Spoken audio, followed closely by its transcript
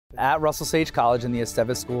At Russell Sage College in the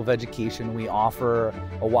Estevez School of Education, we offer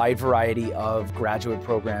a wide variety of graduate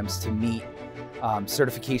programs to meet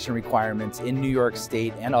certification requirements in New York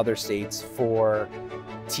State and other states for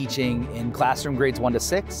teaching in classroom grades 1 to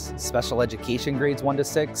 6, special education grades 1 to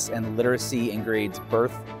 6, and literacy in grades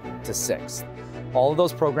birth to 6. All of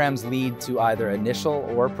those programs lead to either initial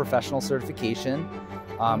or professional certification.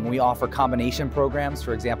 We offer combination programs.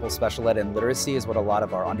 For example, special ed and literacy is what a lot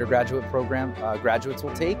of our undergraduate graduates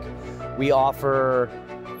will take. We offer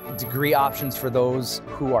degree options for those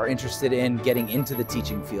who are interested in getting into the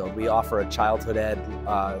teaching field. We offer a childhood ed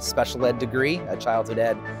special ed degree, a childhood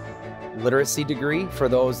ed literacy degree for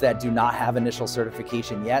those that do not have initial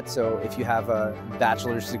certification yet. So if you have a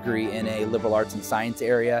bachelor's degree in a liberal arts and science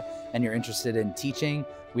area and you're interested in teaching,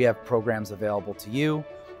 we have programs available to you.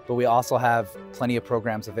 But we also have plenty of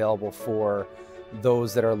programs available for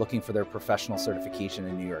those that are looking for their professional certification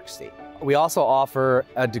in New York State. We also offer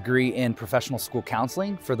a degree in professional school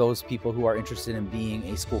counseling for those people who are interested in being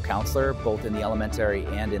a school counselor, both in the elementary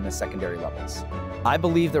and in the secondary levels. I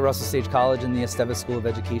believe that Russell Sage College and the Estevez School of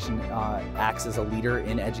Education acts as a leader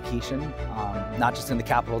in education, not just in the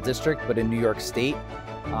Capital District, but in New York State.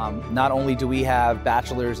 Not only do we have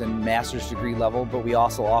bachelor's and master's degree level, but we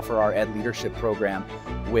also offer our Ed Leadership program,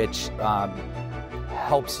 which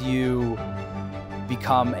helps you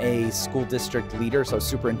become a school district leader, so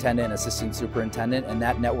superintendent, assistant superintendent, and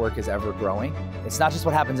that network is ever growing. It's not just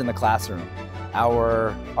what happens in the classroom.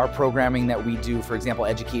 Our programming that we do, for example,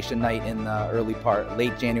 Education Night in the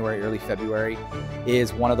late January, early February,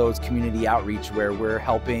 is one of those community outreach where we're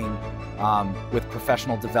helping with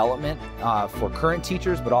professional development for current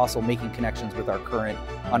teachers, but also making connections with our current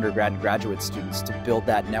undergrad and graduate students to build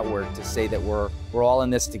that network to say that we're all in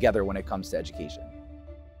this together when it comes to education.